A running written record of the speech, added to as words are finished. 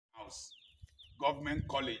Government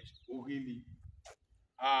College, Ogili.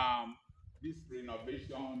 This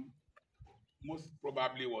renovation most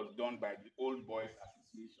probably was done by the Old Boys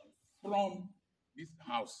Association from this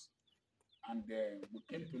house. And we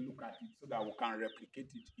came to look at it so that we can replicate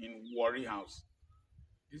it in Warri House.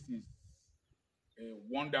 This is a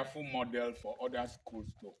wonderful model for other schools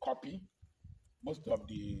to copy. Most of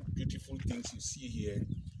the beautiful things you see here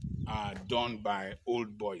are done by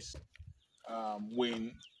old boys.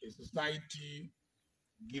 When a society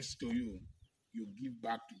gives to you, you give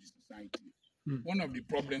back to the society. One of the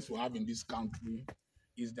problems we have in this country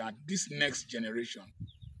is that this next generation,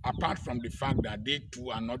 apart from the fact that they too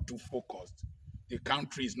are not too focused, the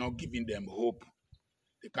country is not giving them hope.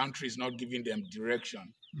 The country is not giving them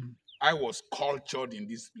direction. I was cultured in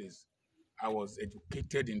this place. I was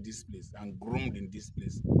educated in this place and groomed in this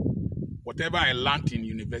place. Whatever I learned in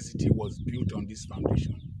university was built on this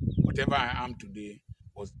foundation. Whatever I am today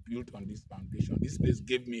was built on this foundation. This place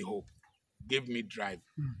gave me hope, gave me drive,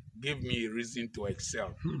 gave me a reason to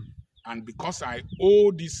excel. And because I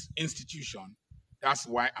owe this institution, that's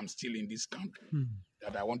why I'm still in this country,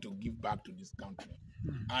 that I want to give back to this country.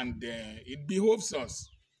 And it behoves us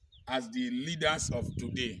as the leaders of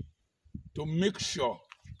today to make sure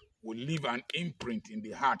we leave an imprint in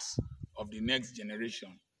the hearts of the next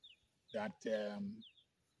generation, that the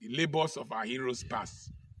labors of our heroes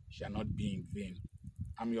past shall not be in vain.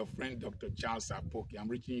 I'm your friend, Dr. Charles Apoki. I'm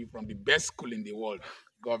reaching you from the best school in the world,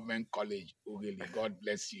 Government College, Ogili. God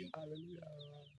bless you. Hallelujah.